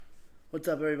What's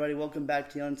up, everybody? Welcome back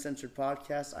to the Uncensored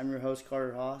Podcast. I'm your host,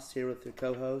 Carter Haas, here with your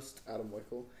co-host, Adam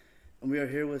Wickel. And we are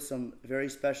here with some very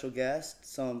special guests,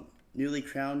 some newly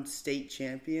crowned state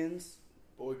champions.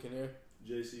 McEneaney,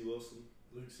 J.C. Wilson,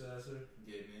 Luke Sasser,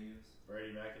 Gabe, Mingus, Brady,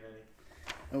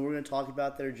 McEneaney. And we're going to talk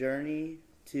about their journey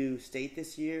to state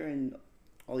this year and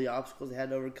all the obstacles they had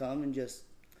to overcome and just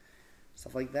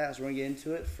stuff like that. So we're going to get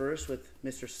into it first with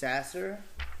Mr. Sasser.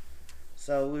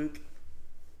 So, Luke,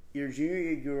 your junior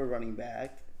year, you were running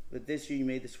back, but this year you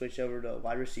made the switch over to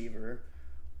wide receiver.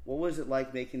 What was it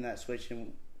like making that switch,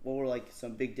 and what were like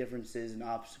some big differences and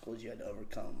obstacles you had to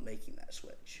overcome making that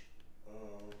switch?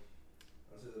 I'd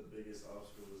say the biggest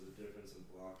obstacle was the difference in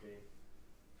blocking.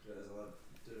 There's a lot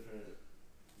different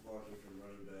blocking from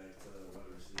running back to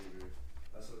wide receiver.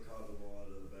 I still caught the ball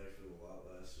out of the backfield a lot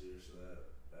last year, so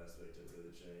that aspect had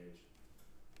really changed.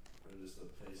 And just the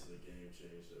pace of the game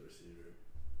changed at receiver.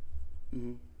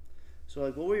 Mm-hmm. So,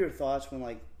 like, what were your thoughts when,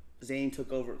 like, Zane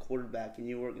took over at quarterback and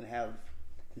you weren't going to have,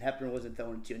 and Hepner wasn't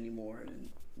throwing it to you anymore, and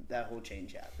that whole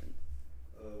change happened?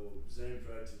 Zane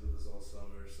practiced with us all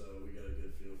summer, so we got a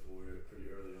good feel for it pretty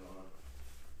early on.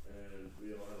 And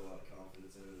we all had a lot of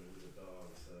confidence in him. He was a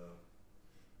dog, so.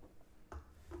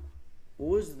 What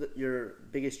was your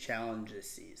biggest challenge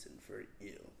this season for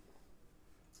you?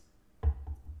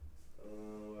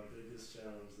 My biggest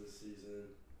challenge this season.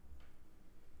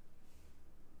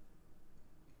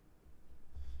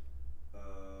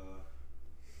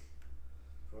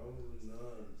 Probably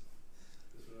none. Just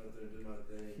went out there and did my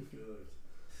thing, cooked.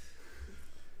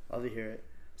 Love to hear it.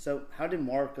 So, how did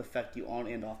Mark affect you on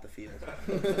and off the field? Mark's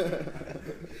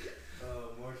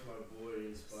my boy. He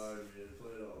inspired me. I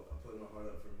put my heart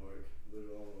up for Mark.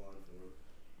 Lived all the line for him.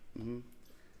 Mm-hmm.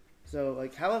 So,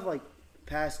 like, how have, like,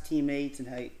 past teammates and,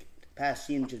 like, past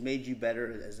teams just made you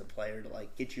better as a player to,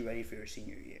 like, get you ready for your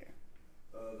senior year?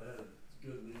 They had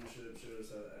good leadership, showed us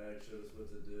how to act, showed us what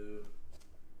to do,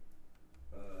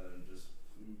 and just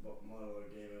model our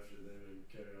game after them and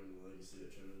carry on the legacy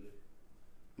at Trinity.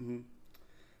 Mm-hmm.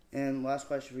 And last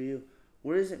question for you.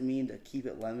 What does it mean to keep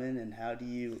it lemon, and how do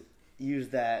you use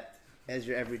that as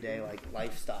your everyday, like,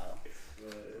 lifestyle?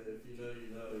 If you know, you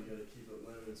know. You got to keep it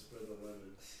lemon, spread the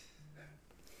lemon.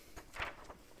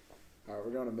 All right,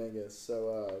 we're going to Mingus.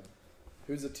 So,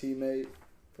 who's a teammate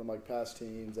from, like, past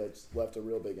teams that's left a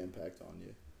real big impact on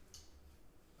you?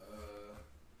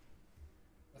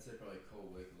 I'd say probably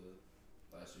Cole Wickler.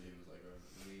 Last year he was like our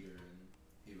leader, and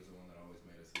he was the one that always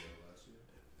made us go last year.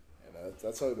 Yeah,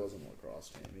 that's how he was on the lacrosse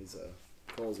team.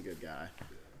 Cole's a good guy.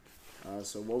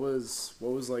 So what was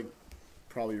like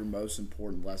probably your most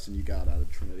important lesson you got out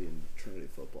of Trinity and Trinity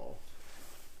football?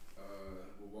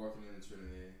 We're walking into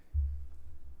Trinity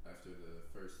after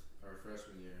our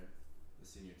freshman year. The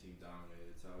senior team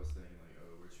dominated, so I was thinking like,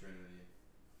 oh, we're Trinity,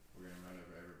 we're gonna run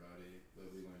over everybody. But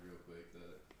we learned real quick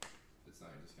that it's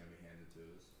not just gonna be handed to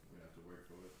us. We're gonna have to work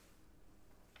for it.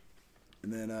 And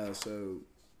then so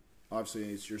obviously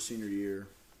it's your senior year,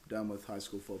 done with high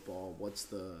school football. What's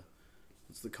the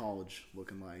college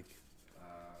looking like? I'm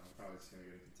probably just gonna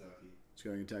go to Kentucky. It's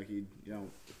going to Kentucky. You know,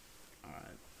 all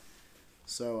right.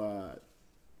 So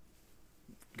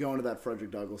going to that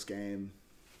Frederick Douglass game,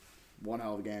 one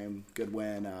hell of a game, good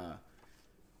win.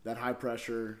 That high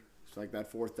pressure, it's like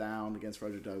that fourth down against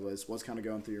Frederick Douglass. What's kind of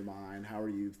going through your mind? How are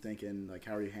you thinking? Like,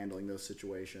 how are you handling those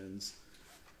situations?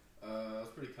 I was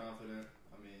pretty confident.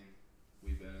 I mean,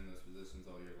 we've been in those positions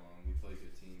all year long. We play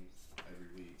good teams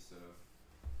every week, so.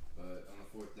 But on the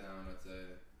fourth down, I'd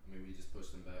say, we just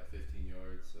pushed them back 15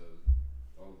 yards, so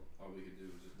all we could do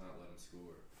was just not let them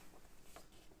score.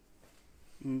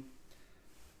 Mm-hmm.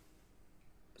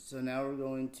 So now we're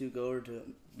going to go over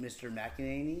to Mr.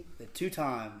 McEneaney, the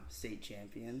two-time state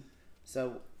champion.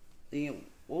 So,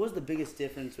 what was the biggest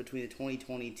difference between the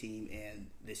 2020 team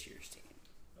and this year's team?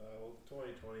 Well, the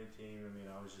 2020 team,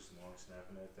 I was just long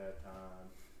snapping at that time.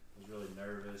 I was really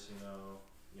nervous,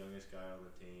 youngest guy on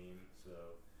the team,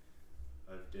 so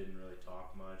I didn't really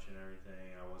talk much and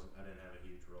everything. I didn't have a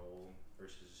huge role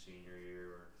versus the senior year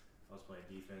where I was playing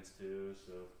defense too,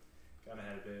 so kind of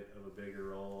had a bit of a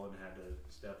bigger role and had to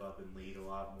step up and lead a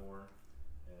lot more,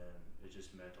 and it just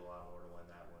meant a lot more to win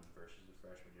that one versus the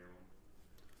freshman year one.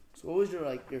 So what was your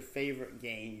favorite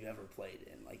game you ever played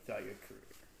in, like, throughout your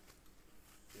career?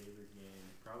 Favorite game?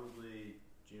 Probably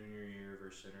junior year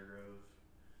versus Center Grove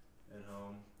at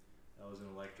home. That was an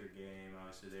electric game.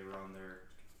 Obviously they were on their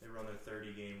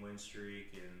 30-game win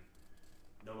streak, and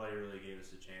nobody really gave us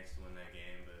a chance to win that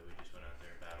game, but we just went out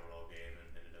there and battled all game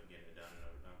and ended up getting it done in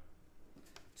overtime.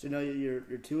 So now you're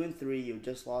 2-3. You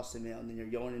just lost to Mill, and then you're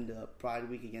going into Pride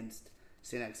Week against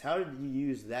St. X. How did you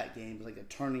use that game as like a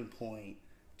turning point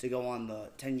to go on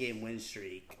the 10-game win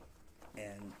streak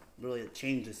and really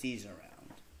change the season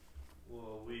around?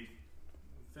 Well, we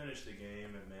finished the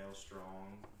game at Mail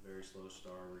strong. Very slow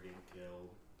start. We're getting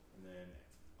killed, and then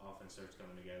offense starts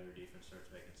coming together. Defense starts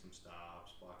making some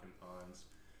stops, blocking punts.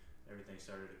 Everything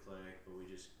started to click, but we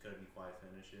just couldn't quite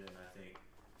finish it. And I think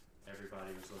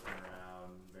everybody was looking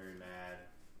around, very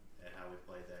mad at how we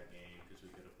played that game because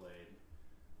we could have played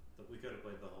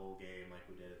the whole game like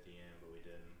we did at the end, but we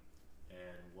didn't.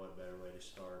 And what better way to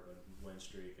start a win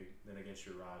streak than against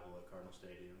your rival at Cardinal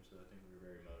Stadium? So I think we were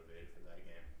very motivated for that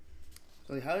game.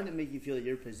 So how did it make you feel that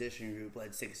your position group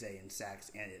led 6A in sacks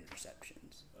and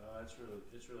interceptions? It's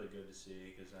really good to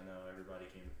see because I know everybody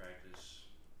came to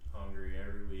practice hungry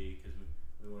every week because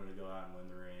we wanted to go out and win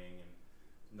the ring, and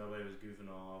nobody was goofing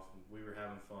off. We were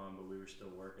having fun, but we were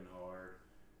still working hard.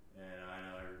 And I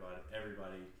know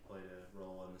everybody played a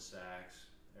role in the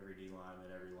sacks. Every D lineman,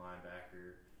 every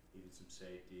linebacker, even some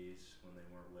safeties when they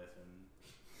weren't whiffing.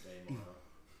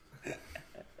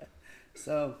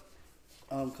 So,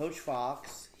 Coach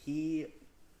Fox, he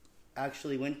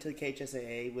actually went to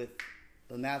KHSAA with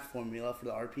the math formula for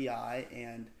the RPI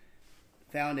and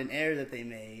found an error that they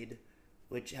made,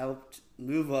 which helped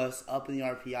move us up in the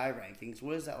RPI rankings.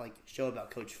 What does that show about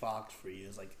Coach Fox for you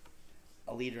as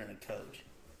a leader and a coach?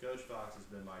 Coach Fox has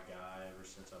been my guy ever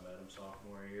since I met him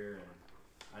sophomore year, and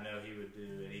I know he would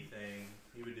do anything.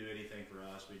 He would do anything for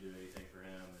us. We'd do anything for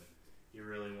him, and he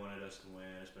really wanted us to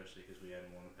win, especially because we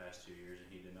hadn't won the past 2 years, and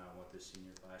he did not want this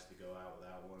senior class to go out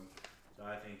without one. So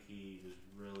I think he was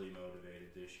really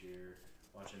motivated this year,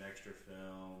 watching extra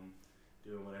film,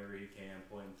 doing whatever he can,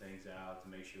 pointing things out to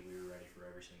make sure we were ready for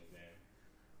every single game.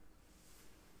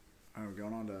 All right, we're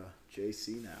going on to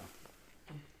JC now.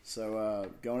 So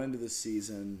going into this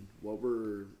season, what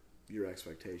were your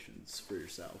expectations for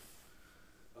yourself?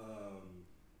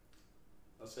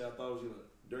 I'll say I thought it was gonna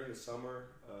during the summer.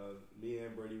 Me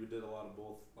and Brady, we did a lot of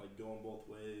both, going both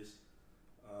ways,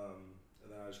 and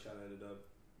then I just kind of ended up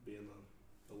being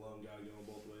the lone guy going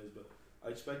both ways. But I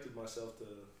expected myself to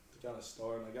kind of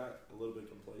start, and I got a little bit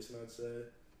complacent, I'd say.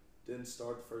 Didn't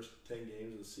start the first 10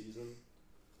 games of the season.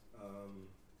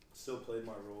 Still played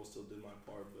my role, still did my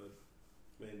part, but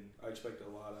I mean, I expected a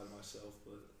lot out of myself,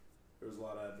 but there was a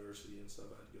lot of adversity and stuff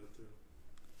I had to go through.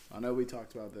 I know we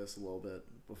talked about this a little bit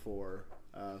before.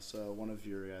 So one of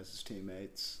your guys'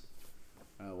 teammates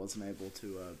wasn't able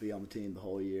to be on the team the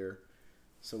whole year.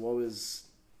 So what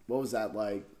was that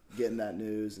like, getting that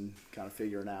news and kind of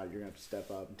figuring out you're going to have to step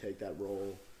up and take that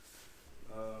role?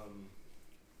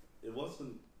 It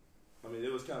wasn't. I mean,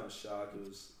 it was kind of a shock. It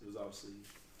was obviously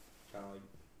kind of like,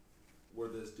 we're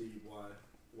this deep. Why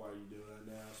are you doing that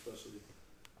now? Especially,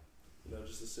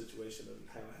 just the situation and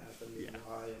how it happened and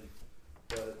why.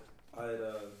 But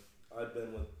I'd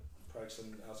been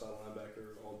practicing outside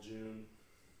linebacker all June.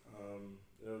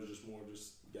 It was just more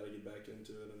got to get back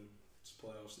into it, and it's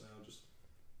playoffs now. Just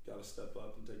got to step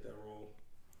up and take that role.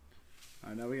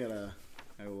 I know we got to.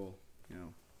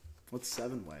 What's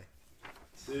 7-way?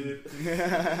 Dude,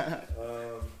 I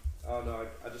don't know.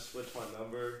 I just switched my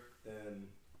number and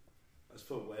I just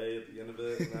put way at the end of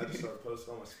it, and I just started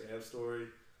posting on my spam story,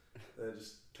 and it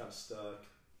just kind of stuck.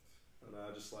 And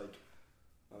I just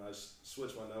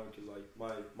switched my number because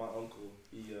my uncle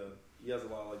he has a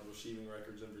lot of receiving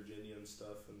records in Virginia and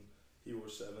stuff, and he wore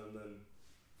 7, and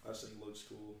I just think it looks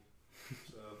cool.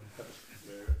 So that's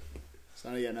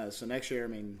fair. So next year, I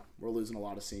mean, we're losing a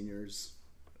lot of seniors,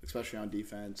 especially on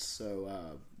defense. So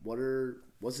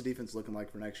what's the defense looking like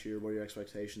for next year? What are your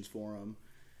expectations for them?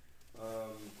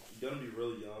 Going to be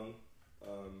really young.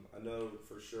 I know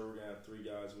for sure we're going to have 3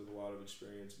 guys with a lot of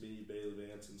experience, me, Bailey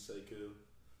Vance, and Sekou.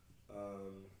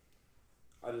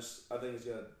 I think it's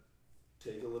going to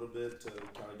take a little bit to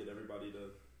kind of get everybody to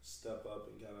step up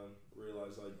and kind of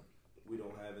realize, we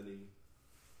don't have any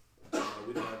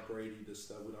we don't have Brady to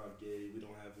step. We don't have Gabe. We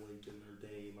don't have Lincoln or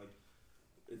Dane.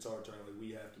 It's our turn.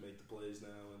 We have to make the plays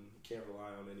now, and can't rely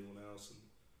on anyone else.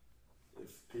 And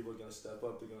if people are going to step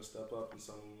up, they're going to step up, and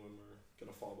some of them are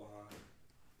going to fall behind.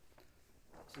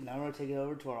 So now we're going to take it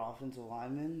over to our offensive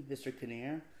lineman, Mr.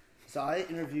 Knoerr. So I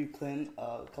interviewed Clint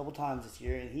a couple times this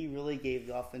year, and he really gave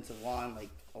the offensive line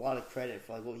a lot of credit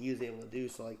for what he was able to do.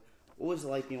 So what was it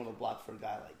like being able to block for a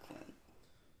guy like Clint?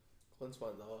 Clint's my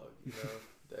dog,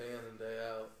 day in and day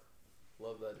out.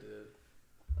 Love that dude.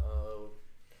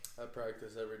 I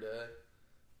practice every day.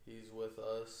 He's with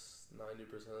us 90%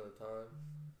 of the time.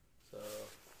 So,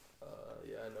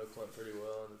 I know Clint pretty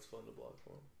well, and it's fun to block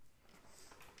for him.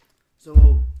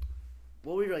 So,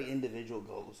 what were your individual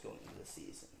goals going into the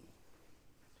season?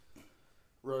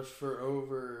 Rush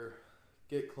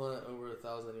get Clint over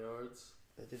 1,000 yards.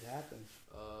 that did happen.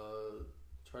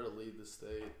 Try to lead the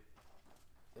state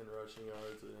in rushing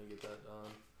yards. We didn't get that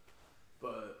done.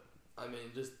 But, I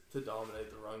mean, just to dominate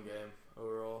the run game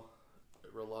overall,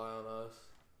 rely on us.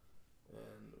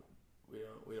 And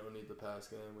we don't need the pass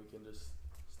game. We can just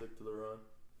stick to the run.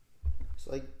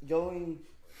 So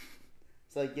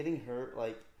getting hurt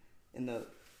like in the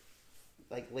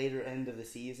later end of the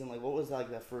season. Like, what was like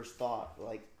that first thought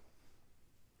like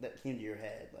that came to your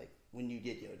head like when you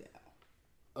did go down?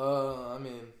 I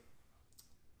mean,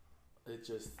 it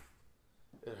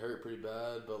hurt pretty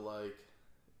bad, but like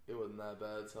it wasn't that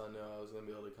bad. So I knew I was gonna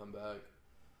be able to come back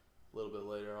a little bit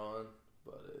later on,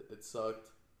 but it sucked.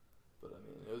 But I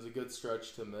mean, it was a good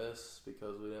stretch to miss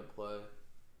because we didn't play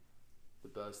the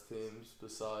best teams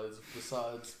besides St.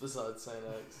 X.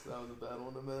 That was a bad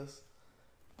one to miss.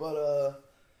 But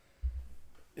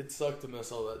it sucked to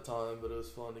miss all that time, but it was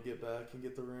fun to get back and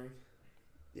get the ring.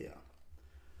 Yeah.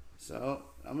 So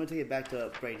I'm gonna take it back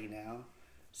to Brady now.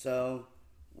 So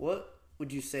what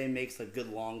would you say makes a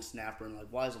good long snapper, and like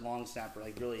why is a long snapper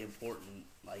like really important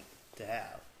like to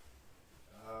have?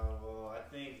 Well, I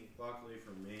think luckily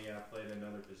for me, I played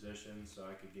another position, so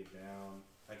I could get down.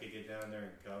 I could get down there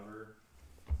and cover,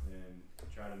 and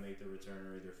try to make the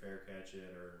returner either fair catch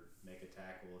it or make a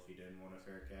tackle if he didn't want to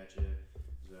fair catch it.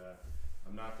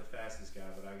 I'm not the fastest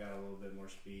guy, but I got a little bit more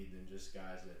speed than just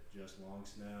guys that just long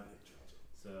snap.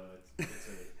 So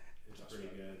it's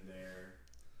pretty good there.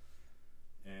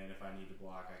 And if I need to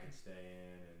block, I can stay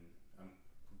in, and I'm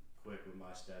quick with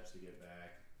my steps to get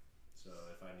back. So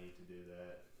if I need to do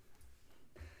that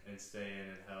and stay in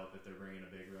and help if they're bringing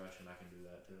a big rush, and I can do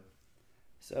that too.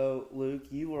 So Luke,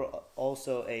 you were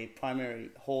also a primary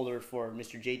holder for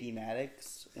Mr. J.D.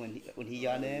 Maddox when he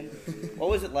got in. What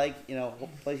was it like,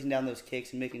 placing down those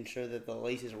kicks and making sure that the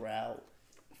laces were out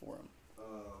for him?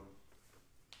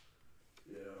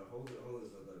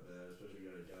 Holding's not that bad, especially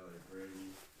got a guy like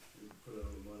Brady. You put it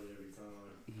on the money every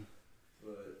time.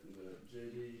 But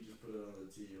JD, you just put it on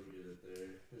the tee, you'll get it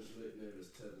there. His nickname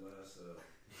is Ted Lasso.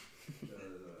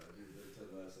 Because he's a Ted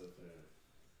Lasso fan,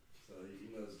 so he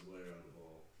knows his way around the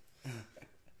ball.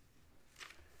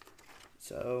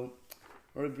 So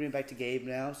we're gonna bring it back to Gabe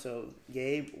now. So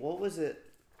Gabe, what was it?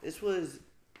 This was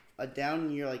a down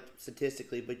year, like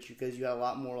statistically, but because you had a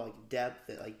lot more like depth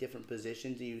at like different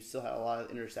positions, and you still had a lot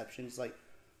of interceptions. Like,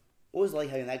 what was it like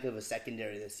having that good of a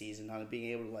secondary this season? On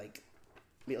being able to like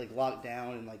be like locked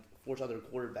down and like force other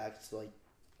quarterbacks to like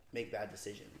make bad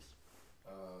decisions.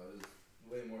 It was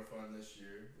way more fun this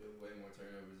year. We had way more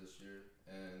turnovers this year,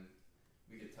 and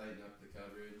we could tighten up the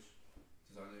coverage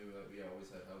because I knew that we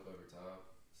always had help over top.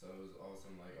 So it was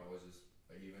awesome. Like always, just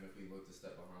like even if we looked a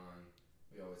step behind,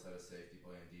 we always had a safety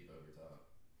playing deep over top.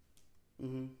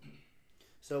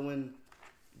 So when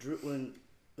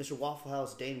Mr. Waffle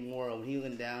House Dane Moore, when he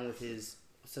went down with his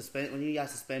when he got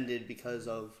suspended because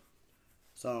of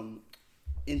some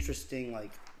interesting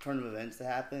like turn of events that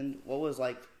happened, what was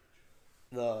like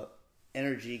the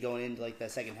energy going into like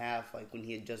that second half, like when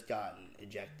he had just gotten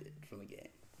ejected from the game?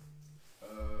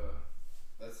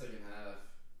 That second half,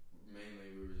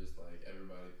 mainly we were just like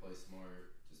everybody play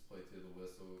smart, just play through the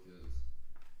whistle because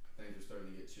things were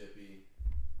starting to get chippy.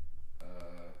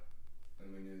 And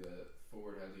we knew that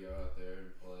Ford had to go out there and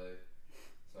play.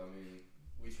 So I mean,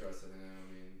 we trusted him. I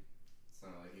mean, it's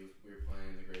not like we were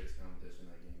playing the greatest competition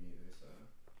that game either.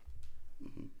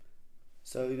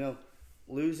 So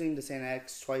losing to St.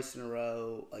 X twice in a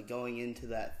row, like going into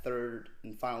that third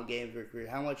and final game of your career,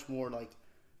 how much more like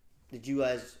did you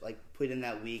guys like put in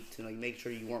that week to like make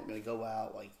sure you weren't going to go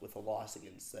out like with a loss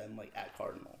against them like at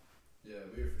Cardinal? Yeah,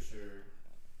 we were for sure.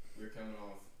 We were coming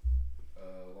off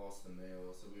loss to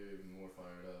Mail, so we were even more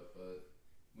fired up. But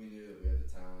we knew that we had the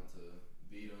talent to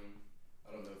beat them.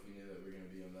 I don't know if we knew that we were going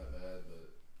to beat them that bad,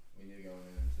 but we knew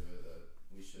going into it that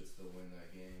we should still win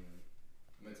that game. And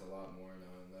it meant a lot more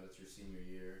knowing that it's your senior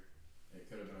year. It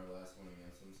could have been our last one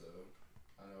against them, so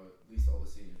I know at least all the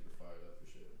seniors were fired up for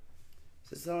sure.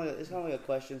 So it's not like a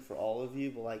question for all of you,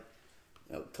 but like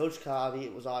Coach Cobby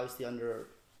was obviously under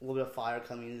a little bit of fire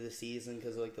coming into the season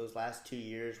because like those last 2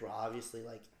 years were obviously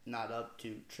like not up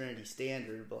to Trinity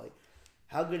standard. But like,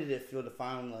 how good did it feel to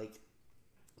finally like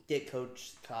get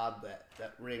Coach Cobb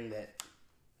that ring that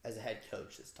as a head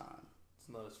coach this time? It's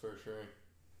not his first ring.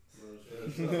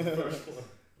 It's not the first one.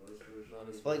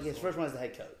 But like his first one as the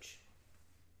head coach.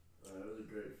 It was a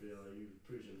great feeling. He was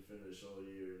preaching finish all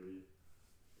year.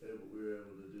 We were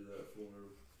able to do that for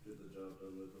him, get the job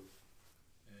done with him.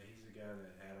 Yeah, he's the guy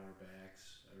that had our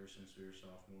backs ever since we were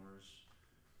sophomores,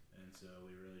 and so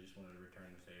we really just wanted to return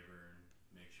the favor and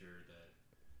make sure that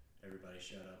everybody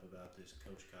shut up about this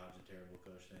Coach Cobb's a terrible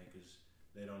coach thing, because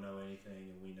they don't know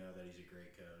anything, and we know that he's a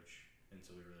great coach, and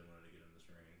so we really wanted to get him this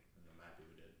ring, and I'm happy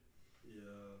we did.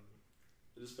 Yeah,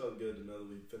 it just felt good to know that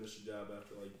we finished the job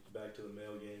after like back to the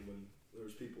mail game when there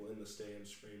was people in the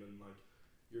stands screaming like,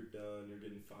 "You're done, you're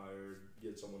getting fired,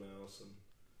 get someone else." And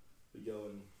we go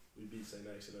and we beat St.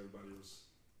 X, and everybody was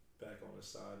back on his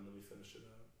side, and then we finished it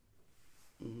out.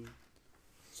 Mm-hmm.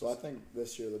 So I think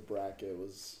this year the bracket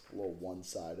was a little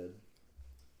one-sided.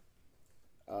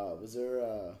 Was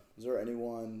there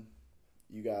anyone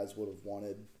you guys would have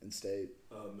wanted in state?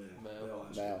 Male.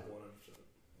 Male. 100%.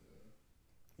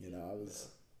 You know,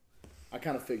 I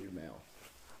kind of figured male.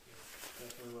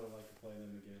 Definitely would have liked to play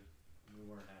them again. We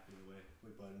weren't happy the way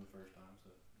we played them the first time, so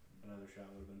another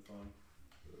shot would have been fun.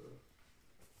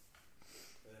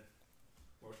 Hey,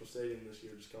 Marshall Stadium this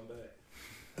year, just come back.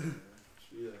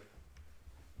 Yeah.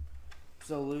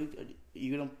 So Luke, are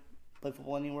you gonna play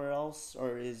football anywhere else,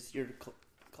 or is your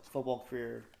football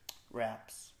career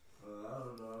wraps? I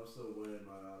don't know. I'm still weighing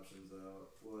my options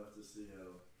out. We'll have to see how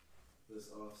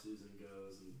this off season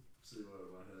goes and see where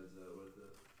my head's at with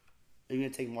it. Are you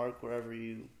gonna take Mark wherever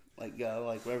you go?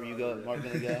 Like wherever you go, Mark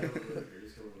gonna go?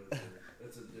 He's going with her.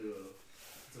 It's a duo.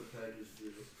 It's a package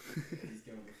deal. He's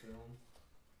going to film.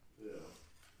 Yeah.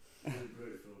 He's a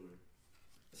great filmer.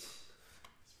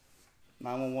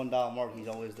 911 Mark, he's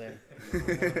always there.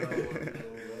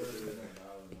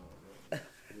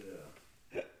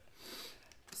 Yeah.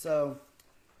 So,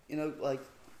 you know, like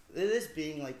this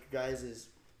being like your guys'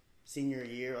 senior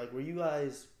year, like were you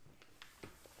guys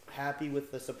happy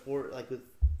with the support, like with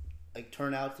like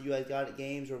turnouts that you guys got at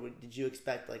games, or did you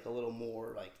expect like a little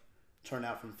more like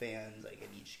turnout from fans like at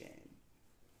each game?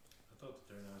 I thought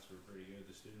the turnouts were pretty good.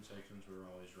 The student sections were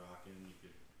always rocking.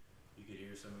 You could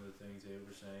hear some of the things they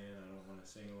were saying. I don't want to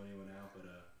single anyone out, but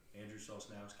Andrew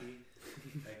Sosnowski,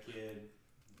 that kid,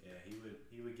 yeah, he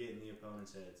would get in the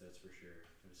opponent's heads, that's for sure.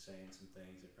 He was saying some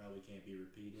things that probably can't be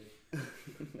repeated.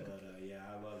 But yeah,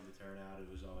 I loved the turnout.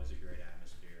 It was always a great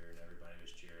atmosphere, and everybody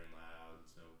was cheering loud.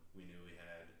 So we knew we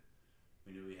had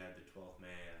the 12th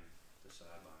man, the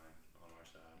sideline on our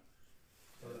side.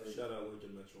 Shout out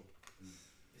Lincoln Mitchell.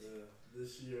 Yeah.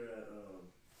 This year at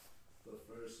the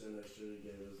first NX Trinity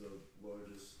game was the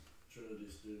largest Trinity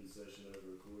student section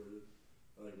ever recorded.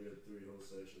 I think we had 3 whole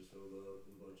sections filled up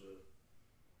with a bunch of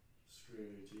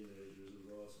screaming teenagers. It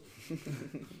was awesome.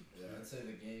 Yeah, I'd say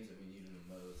the games that we needed the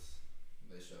most,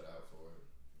 they showed out for.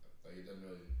 Like, it doesn't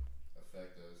really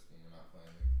affect us when we're not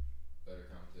playing better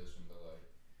competition, but like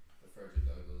the Frederick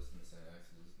Douglass and the St.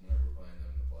 X's, whenever we're playing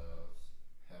them in the playoffs,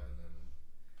 having them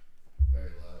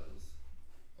very loud was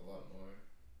a lot more.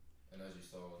 And as you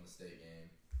saw in the state game,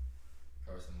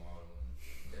 Carson Waddle and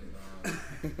Denron,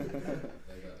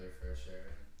 they got their fair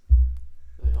share.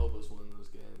 They help us win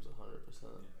those games 100%.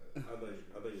 I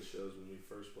think it shows when we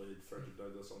first played Frederick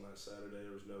Douglass on that Saturday.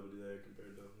 There was nobody there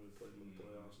compared to when we played them in the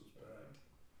playoffs. It was packed.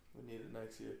 We need it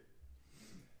next year.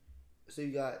 So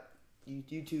you got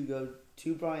you two go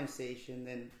to Bryan Station,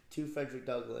 then to Frederick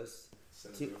Douglass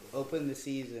to open the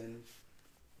season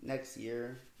next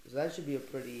year. So that should be a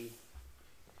pretty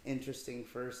interesting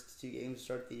first 2 games to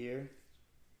start the year.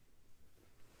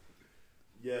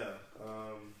 Yeah.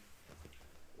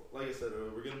 Like I said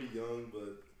earlier, we're gonna be young,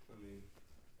 but I mean,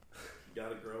 you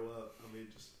gotta grow up. I mean,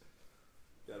 just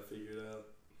gotta figure it out.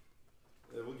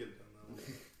 Yeah, we'll get it done though.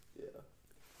 Yeah.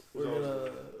 There's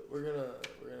always We're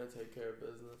gonna take care of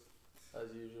business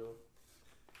as usual.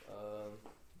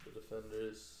 The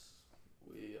defenders,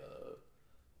 we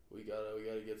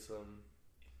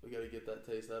gotta get that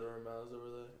taste out of our mouths over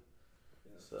there.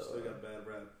 Yeah, So, still got bad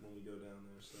rap when we go down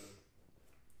there. So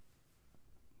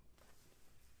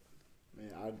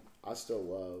Man, I still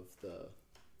love the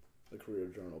Career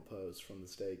Journal posts from the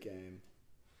state game.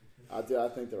 I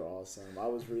think they're awesome. I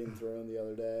was reading through them the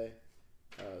other day,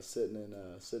 sitting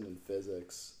in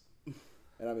physics,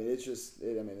 and I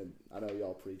mean I know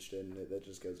y'all preached it, and that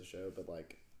just goes to show. But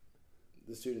like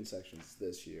the student sections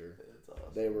this year, it's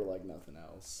awesome. they were like nothing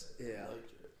else. Yeah.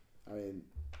 I mean,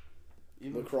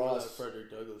 Even lacrosse. for that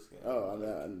Frederick Douglass game.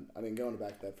 Oh, I mean, going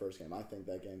back to that first game, I think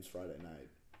that game's Friday night.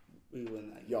 We win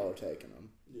that game. Y'all are taking them.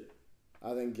 yeah.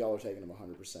 I think y'all are taking them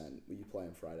 100%. You play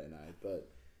them Friday night, but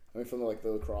I mean, from the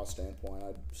lacrosse standpoint,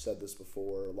 I've said this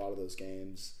before. A lot of those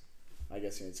games, I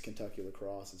guess it's Kentucky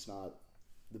lacrosse. It's not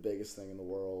the biggest thing in the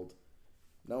world.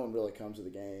 No one really comes to the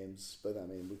games, but I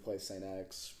mean, we play St.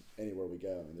 X anywhere we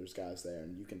go. I mean, there's guys there,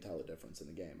 and you can tell the difference in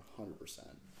the game 100%.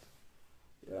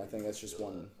 But I think that's just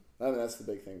one. I mean, that's the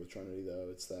big thing with Trinity, though.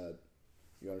 It's that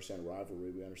you understand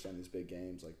rivalry. We understand these big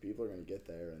games. Like, people are going to get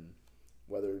there, and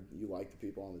whether you like the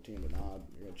people on the team or not,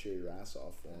 you're going to cheer your ass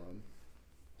off for them.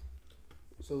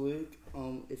 So Luke,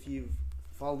 if you've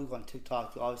follow Luke on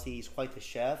TikTok. Obviously, he's quite the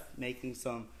chef, making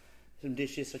some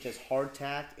dishes such as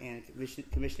hardtack and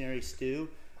commissionary stew.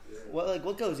 Yeah.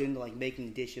 What goes into like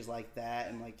making dishes like that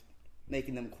and like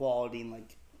making them quality and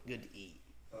like good to eat?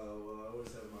 Well, I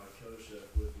always have my co-chef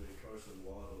with me, Carson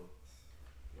Waddle.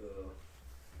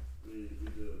 We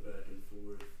do it back and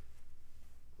forth,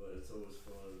 but it's always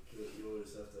fun. You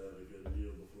always have to have a good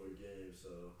meal before a game, so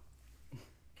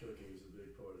cooking is a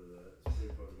big part of that. It's a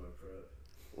big part of my prep.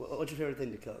 What's your favorite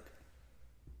thing to cook?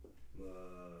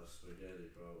 Spaghetti,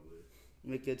 probably.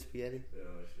 You make good spaghetti? Yeah,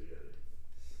 I like spaghetti.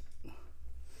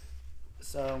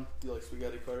 So, Do you like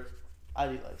spaghetti, Carter? I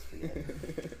do like spaghetti.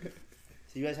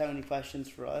 So you guys have any questions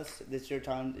for us? It's your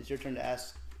time. It's your turn to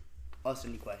ask us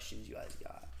any questions you guys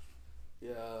got.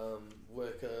 Yeah,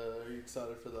 Wick, are you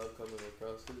excited for the upcoming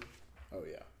lacrosse season? Oh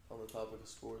yeah. On the topic of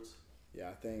sports. Yeah,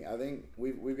 I think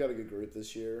we've got a good group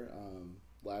this year.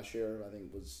 Last year I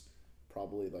think was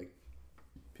probably like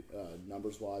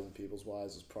numbers wise and people's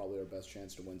wise is probably our best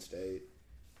chance to win state.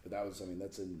 But that was an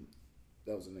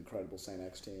incredible St.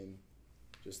 X team.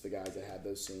 Just the guys that had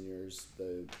those seniors,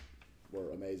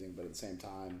 were amazing. But at the same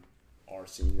time, our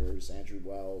seniors, Andrew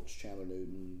Welch, Chandler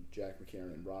Newton, Jack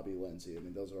McEneaney, Robbie Lindsay. I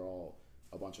mean, those are all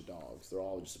a bunch of dogs. They're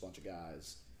all just a bunch of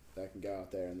guys that can go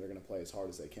out there and they're going to play as hard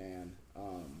as they can.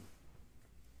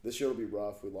 This year will be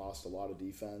rough. We lost a lot of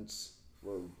defense.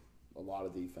 So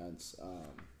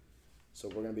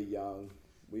we're going to be young.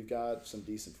 We've got some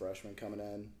decent freshmen coming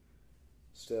in.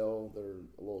 Still, they're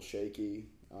a little shaky,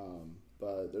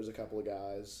 but there's a couple of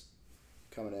guys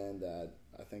coming in that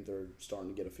I think they're starting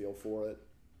to get a feel for it,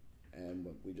 and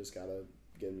we just got to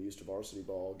get them used to varsity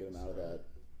ball, get them out of that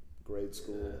grade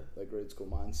school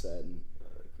mindset, and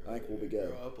I think we'll be good.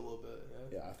 Grow up a little bit,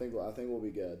 yeah. Yeah, I think we'll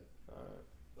be good. All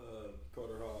right.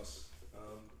 Carter Haas,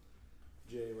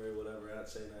 January, whatever, at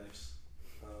St. X.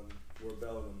 We're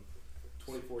Bellingham.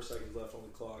 24 seconds left on the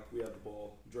clock. We have the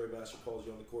ball. Dre Bassett calls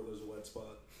you on the court. There's a wet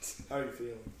spot. How are you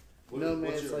feeling?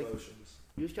 What's your emotions?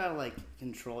 You just gotta like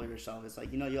control yourself. It's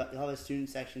like, you have a student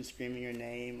section screaming your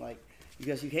name, like,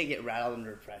 because you can't get rattled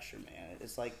under pressure, man.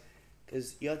 It's like,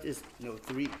 because you have to just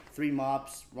three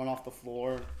mops, run off the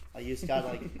floor. Like, you just gotta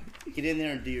like get in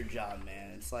there and do your job,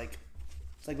 man. It's like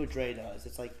what Dre does.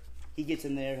 It's like he gets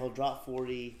in there, he'll drop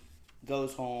 40,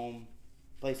 goes home,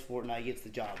 plays Fortnite, gets the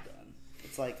job done.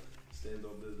 It's like stand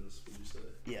on business. Would you say?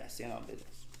 Yeah, stand on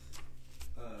business.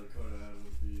 Carter, I have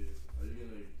one for you. Are you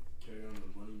gonna carry on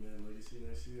the Money Man legacy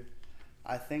next year?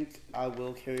 I think I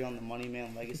will carry on the Money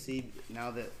Man legacy now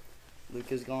that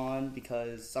Luke is gone,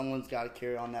 because someone's got to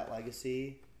carry on that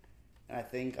legacy. And I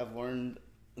think I've learned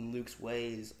in Luke's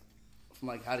ways from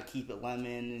like how to keep it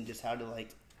lemon and just how to like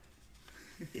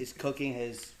his cooking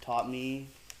has taught me,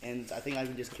 and I think I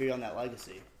can just carry on that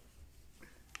legacy.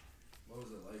 What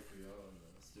was it like for y'all in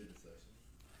the student section?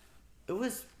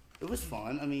 It was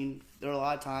fun. I mean, there were a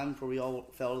lot of times where we all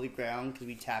fell to the ground because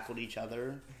we tackled each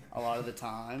other a lot of the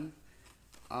time.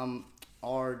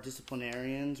 Our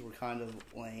disciplinarians were kind of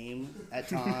lame at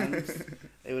times.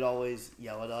 They would always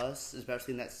yell at us,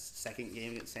 especially in that second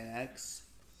game against St. X,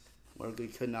 where we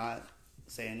could not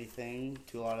say anything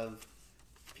to a lot of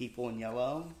people in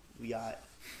yellow. We got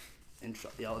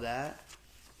yelled at.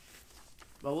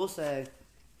 But I will say,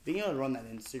 being able to run that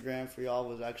Instagram for y'all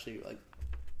was actually like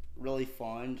really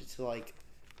fun, just to like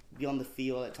be on the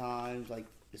field at times, like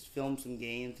just film some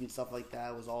games and stuff like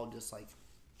that. It was all just like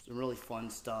some really fun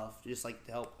stuff, just like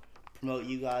to help promote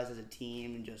you guys as a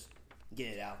team and just get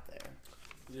it out there.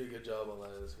 You did a good job on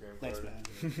that Instagram. Thanks, Carter. man.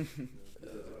 We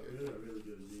had a really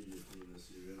good media team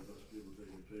this year. We had a bunch of people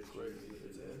taking pictures. Great It's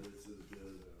media team.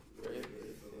 good. Great It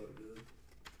media felt team. good.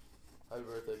 Happy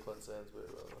birthday, Clint Sansbury,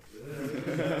 brother.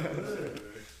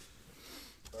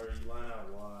 Carter, you line out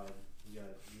wide.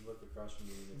 You look across from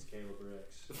you and it's Caleb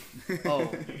Ricks. Oh,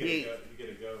 You get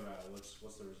a go route.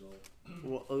 What's the result?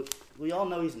 well, we all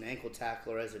know he's an ankle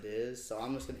tackler as it is, so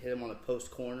I'm just gonna hit him on a post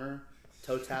corner,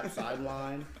 toe tap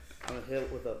sideline. I'm gonna hit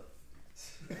it with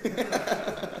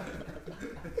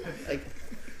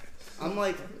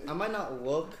I might not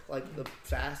look like the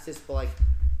fastest, but like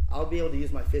I'll be able to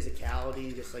use my physicality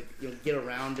and just like get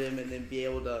around him and then be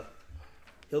able to.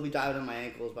 He'll be diving on my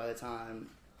ankles by the time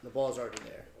the ball's already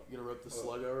there. You gonna rip the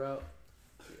sluggo route?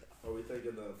 Are we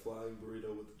thinking the flying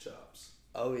burrito with the chops?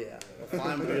 Oh yeah, a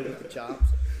flying burrito with the chops.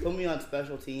 Put me on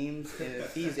special teams, and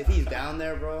if he's down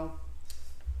there, bro,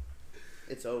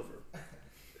 it's over.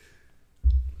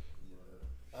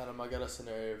 Adam, I got a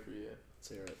scenario for you. Let's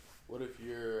hear it. What if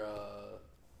you're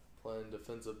playing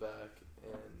defensive back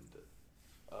and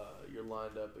you're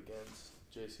lined up against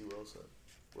J.C. Wilson?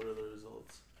 What are the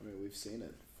results? I mean, we've seen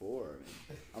it before.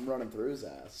 I mean, I'm running through his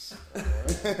ass.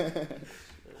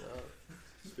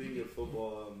 Speaking of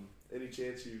football, any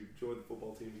chance you join the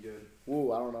football team again?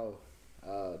 Ooh, I don't know.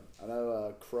 I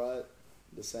know Crut,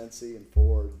 DeCency, and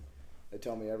Ford. They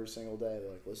tell me every single day.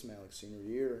 They're like, "Listen, man, like senior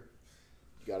year,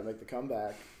 you got to make the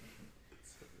comeback."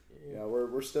 You know, we're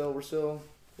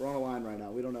on a line right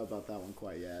now. We don't know about that one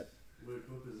quite yet. Wait,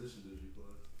 what position did you play?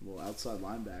 Well, outside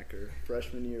linebacker,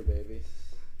 freshman year, baby.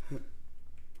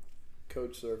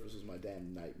 Coach Surface was my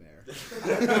damn nightmare.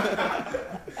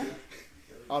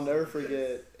 I'll never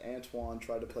forget Antoine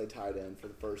tried to play tight end for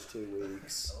the first 2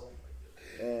 weeks.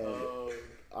 And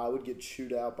I would get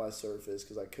chewed out by Surface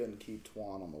because I couldn't keep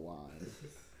Twan on the line.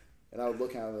 And I would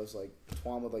look at him and I was like,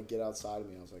 Twan would like get outside of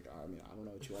me. I was like, I mean, I don't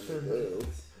know what you want me to do.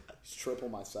 He's triple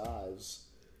my size.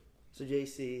 So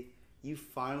JC, you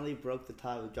finally broke the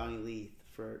tie with Johnny Leith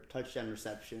for touchdown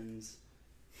receptions.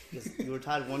 Because you were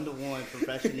tied 1-1 for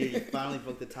freshman year. You finally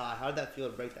broke the tie. How did that feel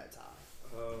to break that tie?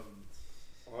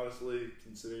 Honestly,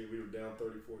 considering we were down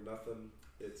 34-0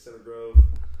 at Center Grove,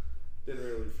 didn't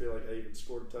really feel like I even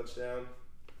scored a touchdown.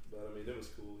 But I mean, it was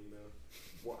cool, you know.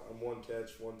 I'm 1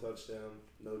 catch, 1 touchdown,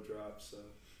 no drops. So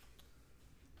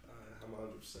I'm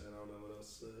 100%. I don't know what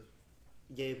else to say.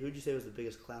 Gabe, who'd you say was the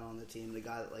biggest clown on the team? The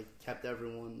guy that like kept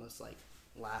everyone just like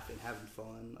laughing, having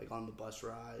fun, like on the bus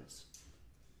rides.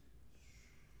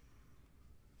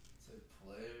 It's a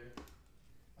player.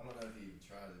 I don't know if he even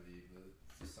tried to be, but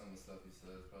just some of the stuff he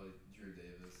says. Probably Drew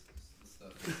Davis. Just the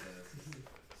stuff he says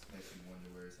just makes you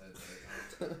wonder where his head's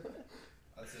at.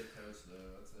 I'd say Coach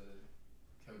though. I'd say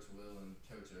Coach Will and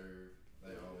Coach Irv.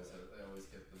 They always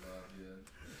kept the vibe good.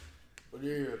 What are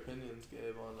your opinions,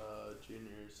 Gabe, on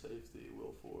junior safety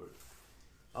Will Ford?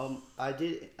 I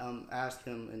did ask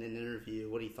him in an interview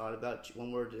what he thought about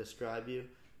one word to describe you.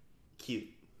 Cute.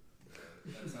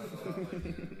 That sounds a lot like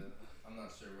him. I'm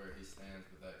not sure where he stands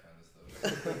with that kind of stuff.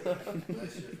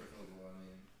 Nice year for football. I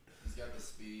mean, he's got the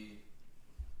speed.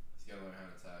 He's got to learn how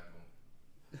to tackle.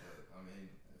 But, I mean,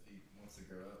 if he wants to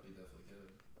grow up, he definitely could.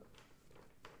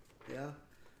 Yeah.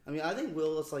 I mean, I think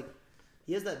Will is like,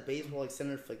 he has that baseball like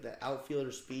center, like that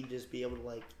outfielder speed, just be able to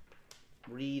like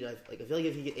read. I feel like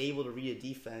if he get able to read a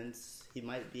defense, he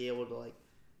might be able to like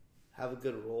have a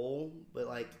good role. But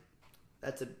like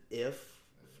that's a if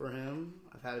for him.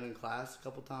 I've had him in class a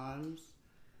couple times.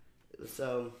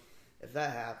 So if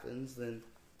that happens, then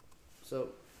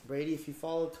Brady, if you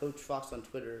follow Coach Fox on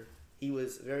Twitter, he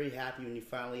was very happy when you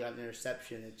finally got an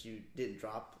interception that you didn't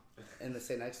drop in the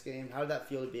next game. How did that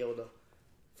feel to be able to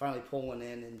finally pull one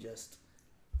in and just?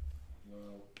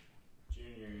 Well,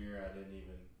 junior year I didn't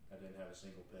have a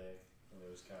single pick. It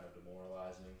was kind of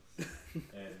demoralizing,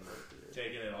 and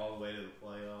taking it all the way to the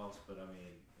playoffs. But I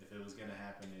mean, if it was going to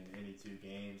happen in any 2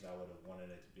 games, I would have wanted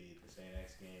it to be the St.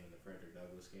 X game and the Frederick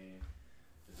Douglass game,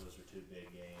 because those were 2 big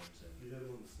games. And You had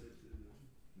one mistake, didn't you?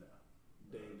 no,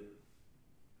 Dane did.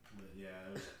 but yeah,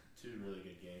 it was 2 really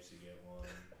good games to get one.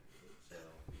 So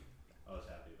I was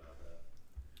happy about that.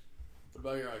 What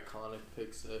about your iconic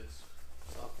pick 6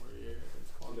 sophomore year?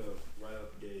 You know, right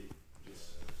out the gate,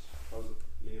 I was with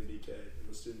me and BK in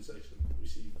the student section. We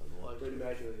see Brady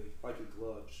McEneaney like a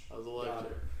glove. I was a Got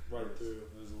lecturer. it right through.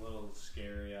 It was a little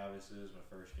scary, obviously. It was my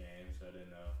first game, so I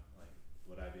didn't know, like,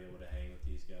 would I be able to hang with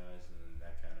these guys? And then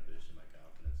that kind of boosted my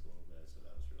confidence a little bit, so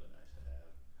that was really nice to have.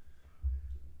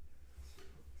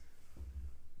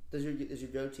 Does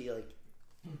your goatee like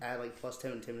add like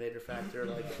 +10 intimidator factor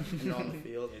like when you're on the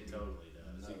field? It totally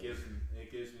does. It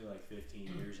gives me like 15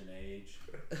 years in age.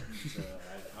 So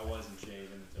I wasn't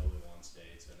shaving until we won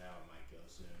state, so now it might go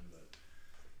soon, but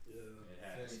Yeah. it If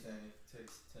has. anything, it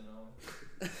takes 10 on.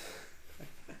 If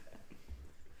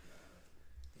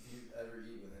you ever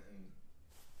eat with him,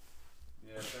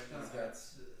 Yeah, he's got.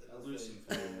 I lose some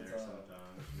food there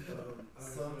sometimes. I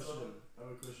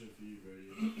have a question for you,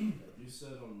 Brady. You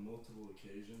said on multiple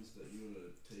occasions that you want to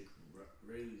take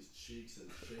Brady's cheeks and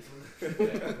shake them.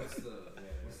 What's that?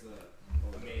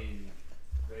 I mean,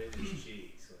 Brady's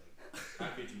cheeks. Like, how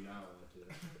could you not want to?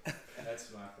 That's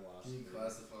my Can philosophy. you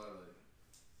classify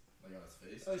like on his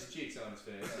face? Oh, his cheeks on his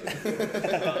face. Yeah.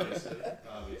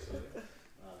 Obviously.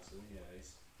 Yeah,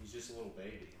 he's just a little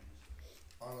baby.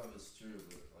 I don't know if it's true,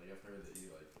 but like I've heard that you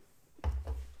are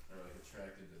like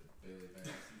attracted to Bailey Vance.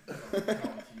 You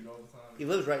call him cute all the time. He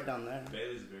lives right down there.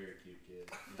 Bailey's a very cute kid.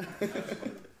 Yeah,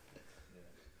 absolutely. Yeah.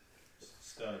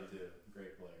 Stud too.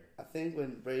 Great player. I think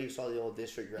when Brady saw the old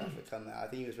district graphic come out, I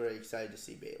think he was very excited to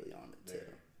see Bailey on it too.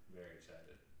 Very, very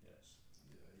excited. Yes.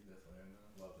 Yeah, you definitely are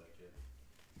now. Love that kid.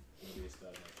 He'll be a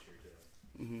stud next year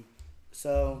too.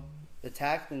 So the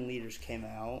tackling leaders came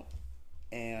out,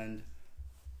 and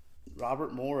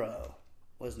Robert Morrow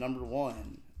was number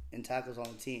 1 in tackles on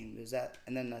the team. Is that?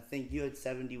 And then I think you had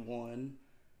 71,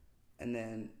 and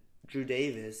then Drew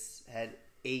Davis had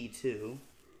 82.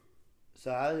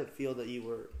 So how did it feel that you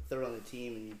were third on the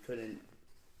team and you couldn't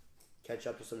catch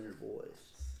up to some of your boys?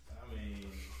 I mean,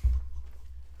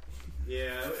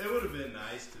 yeah, it would have been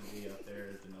nice to be up there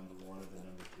at the number 1 or the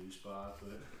number 2 spot,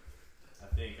 but I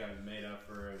think I made up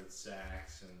for it with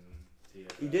sacks and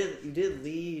TFLs. You did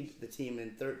lead the team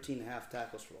in 13 half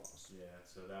tackles for loss. Yeah,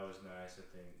 so that was nice.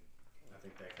 I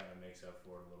think that kind of makes up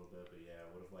for it a little bit, but yeah,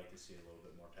 I would have liked to see a little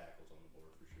bit more tackles on the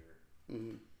board for sure.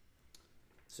 Mm-hmm.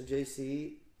 So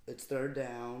JC, it's third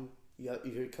down. You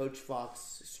hear Coach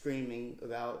Fox screaming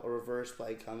about a reverse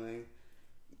play coming.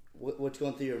 What's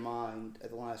going through your mind at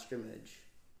the line of scrimmage?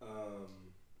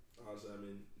 Honestly, I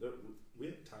mean, we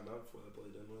had timeout before that play,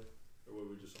 didn't we? Or were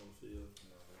we just on the field?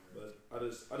 No, But I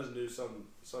just knew something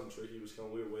tricky was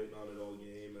coming. We were waiting on it all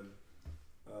game, and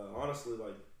honestly,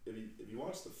 like if you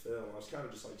watch the film, I was kind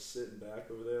of just like sitting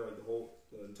back over there, like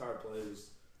the entire play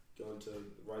was going to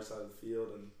the right side of the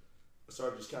field, and I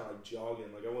started just kind of like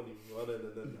jogging, like I wasn't even running,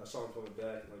 and then I saw him coming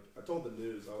back, and like I told the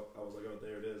news, I was like, oh,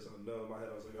 there it is. And no, in my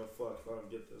head, I was like, oh fuck, if I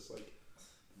don't get this, like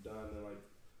I'm done. And like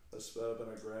I sped up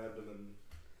and I grabbed him and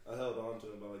I held on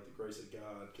to him by like the grace of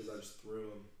God, because I just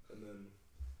threw him, and then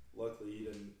luckily he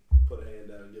didn't put a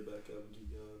hand down and get back up and keep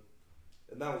going.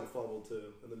 And that was a fumble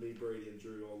too. And then me, Brady, and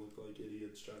Drew all looked like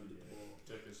idiots trying to get the ball.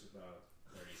 It took us about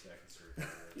 30 seconds to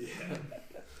recover.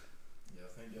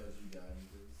 Yeah, thank God you got him,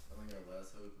 because I think our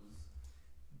last hope was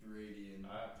Brady and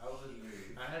I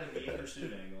had a mean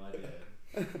pursuit angle. I did.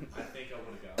 I think I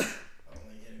would have got it.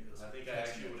 I think I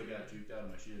actually would have got juked out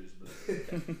of my shoes,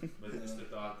 but it's the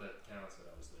thought that counts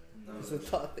that I was there. It's the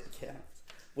thought that counts.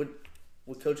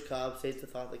 Would Coach Cobb say it's the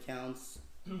thought that counts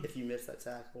if you miss that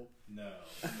tackle? No,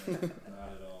 not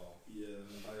at all. Yeah,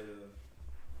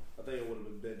 I think I would have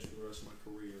been benched for the rest of my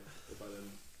career if I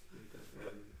didn't make that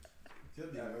play. It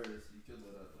could be worse. You could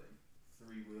let out like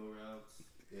 3 wheel routes.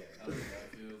 Yeah, Out of the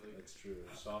backfield. Like, that's true.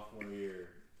 Sophomore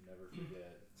year, never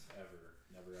forget.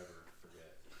 Never ever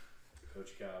forget.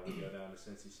 Coach Cobb, we go down to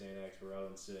Cincy St. X, we're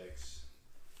 0-6,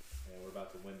 and we're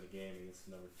about to win the game against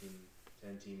the number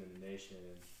 10 team in the nation,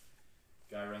 and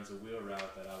guy runs a wheel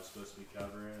route that I was supposed to be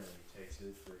covering, and he takes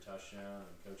it for a touchdown,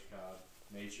 and Coach Cobb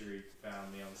made sure he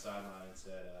found me on the sideline and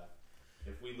said,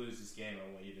 if we lose this game, I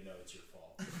want you to know it's your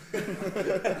fault.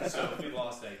 So if we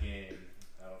lost that game,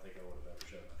 I don't think I would have ever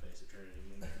shown my face at Trinity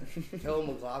again. Helen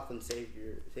McLaughlin saved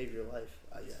your life,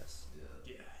 I guess. Yeah,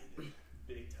 he did.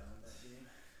 Big time that game.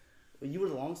 Well, you were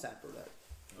the long snapper,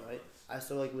 right?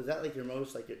 Was that like your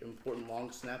most like important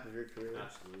long snap of your career?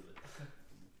 Absolutely.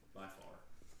 By far.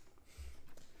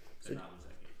 So, not lose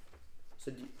that game.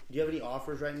 So do you have any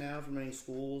offers right now from any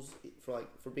schools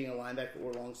for being a linebacker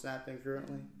or long snapping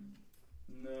currently?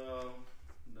 No,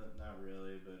 not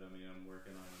really. But I mean, I'm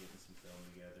working on getting some film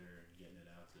together and getting it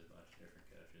out to a bunch of different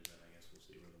coaches, and I guess we'll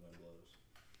see where the wind blows.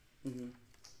 Mm-hmm.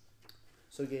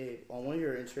 So Gabe, on one of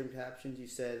your Instagram captions, you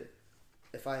said,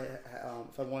 "If I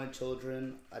wanted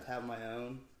children, I'd have my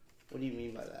own." What do you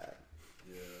mean by that?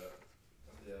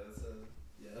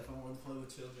 If I wanted to play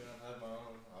with children, I'd have my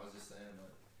own. I was just saying,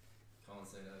 like, Colin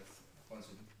saying that it's a bunch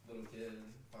of little kids.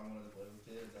 If I wanted to play with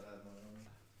kids, I'd have my own.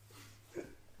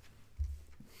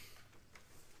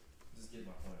 Just get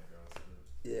my point across.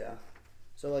 Yeah.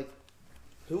 So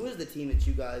who was the team that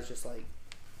you guys just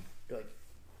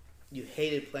you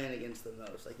hated playing against the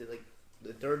most?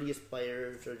 The dirtiest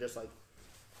players, or just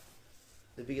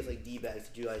the biggest D-bags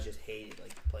that you guys just hated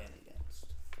playing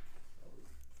against?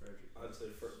 I'd say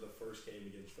the first game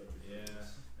against Frederick. Yeah.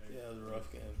 Yeah, it was a rough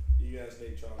game. You guys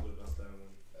need Chandler about that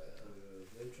one.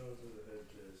 Natron's in the head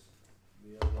case.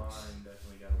 The O-line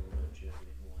definitely got a little bit chippy,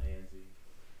 a little handsy.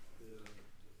 Yeah.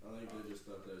 I think they just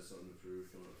thought they had something to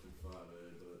prove coming up from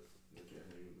 5A, but they can't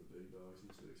hang with the big dogs in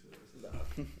 6A.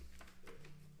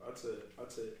 I'd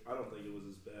say I don't think it was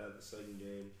as bad the second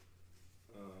game,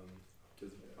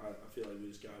 because I feel like we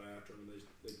just got after them and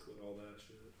they quit all that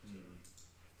shit. So.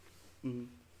 Mm-hmm.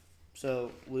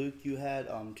 So Luke, you had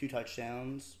 2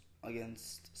 touchdowns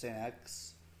against St.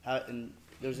 X. And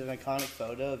there's an iconic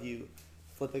photo of you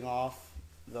flipping off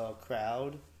the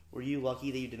crowd. Were you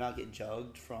lucky that you did not get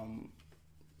jugged from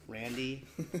Randy?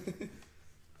 I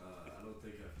don't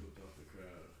think I flipped off the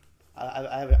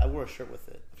crowd. I wore a shirt with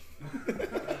it.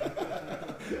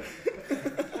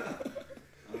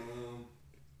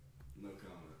 No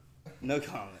comment. No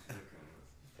comment.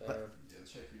 Yeah,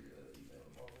 check your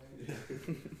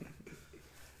email.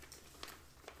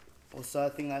 Well, so I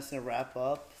think that's going to wrap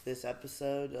up this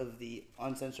episode of the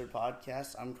Uncensored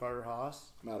Podcast. I'm Carter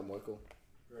Haas. Madam Wickle.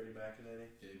 Brady McEneaney.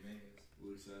 Gabe Mingus.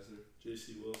 Luke Sasser.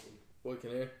 J.C. Wilson. What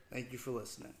can hear? Thank you for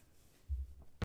listening.